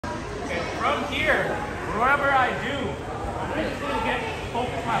from here, whatever I do, I just need to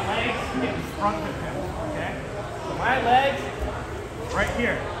focus my legs in front of him, okay? So my legs, right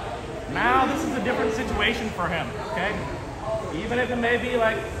here. Now this is a different situation for him, okay? Even if it may be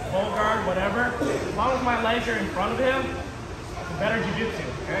like full guard, whatever, as long as my legs are in front of him, it's a better jiu-jitsu,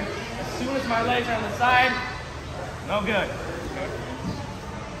 okay? As soon as my legs are on the side, no good. Okay?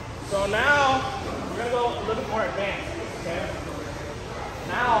 So now, we're gonna go a little bit more advanced, okay?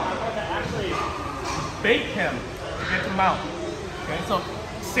 Now, I'm going to actually bait him to get him out. Okay, so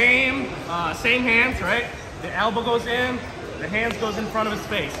same hands, right? The elbow goes in, the hands goes in front of his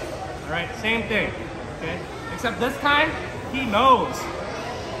face. All right, same thing, okay? Except this time, he knows.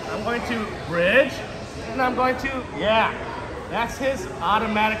 I'm going to bridge, and I'm going to, yeah, that's his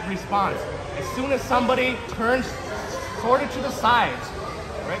automatic response. As soon as somebody turns sort of to the sides,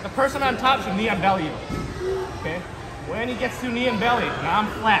 right? The person on top should knee and belly you, okay? When he gets to knee and belly, now I'm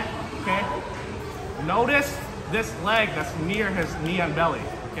flat, okay? Notice this leg that's near his knee and belly,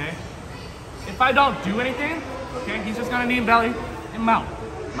 okay? If I don't do anything, okay, he's just gonna knee and belly and mount,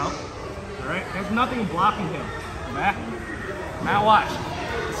 all right? There's nothing blocking him, back. Now watch.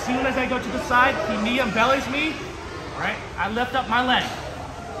 As soon as I go to the side, he knee and bellies me, all right? I lift up my leg.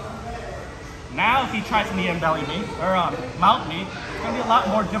 Now if he tries to knee and belly me, or mount me, it's gonna be a lot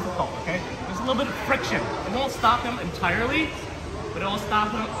more difficult, okay? There's a little bit of friction. It won't stop him entirely, but it will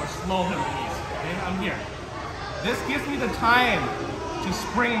stop him or slow him ease, okay? I'm here. This gives me the time to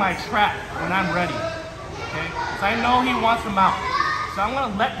spring my trap when I'm ready, okay? Because I know he wants to mount. So I'm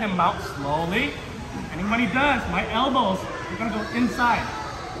gonna let him mount slowly, and when he does, my elbows are gonna go inside.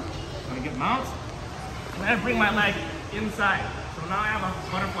 I'm gonna get mounts, and then I bring my leg inside. So now I have a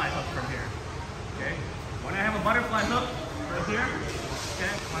butterfly hook from here, okay? When I have a butterfly hook right here, okay,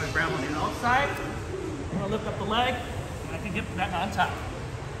 I'm gonna grab on the outside, I'm gonna lift up the leg, and I can get back on top.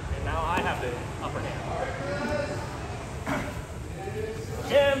 And now I have the upper hand.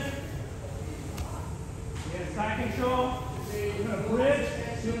 Again, get side control. I'm gonna bridge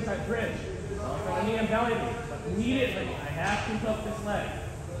as soon as I bridge. I'm gonna knee and belly me, but immediately I have to hook this leg.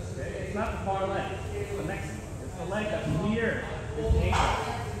 Okay? It's not the far leg, it's the next one. It's the leg that's near his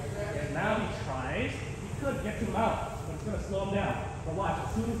ankle. And now he tries, he could get him out, but it's gonna slow him down. But watch,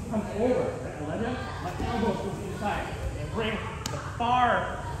 as soon as he comes over, let him, my elbows goes inside and bring the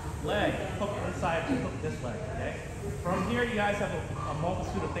far leg, hook inside and hook this leg, okay? From here, you guys have a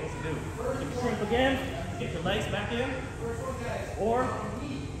multitude of things to do. You can shrink again, get your legs back in, or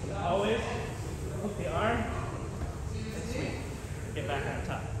always hook the arm and sweep. Get back on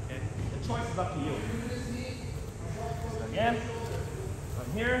top, okay? The choice is up to you. So again,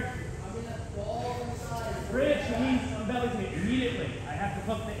 from here, bridge, knees, and belly to me immediately. I have to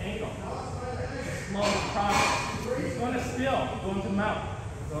hook the ankle. Slow progress. He's going to still go into mount.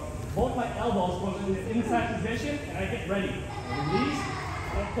 So both my elbows go into the inside position, and I get ready. Release,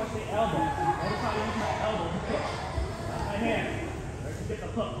 and push the elbow. Notice how I use my elbow to push. Not my hand. To get the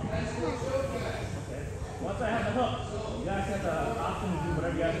hook. Okay. Once I have the hook, you guys have the option to do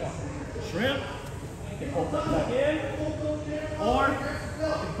whatever you guys want. Shrimp, you can pull that back in, or you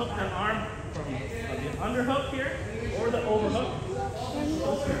can hook your arm from the underhook here, or the overhook.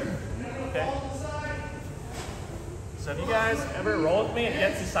 Okay. So if you guys ever roll with me and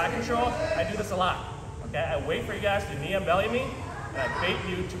get to side control, I do this a lot. Okay, I wait for you guys to knee and belly me, and I bait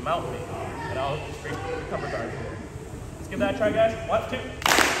you to mount me, and I'll just recover guard. Let's give that a try, guys. 1, 2.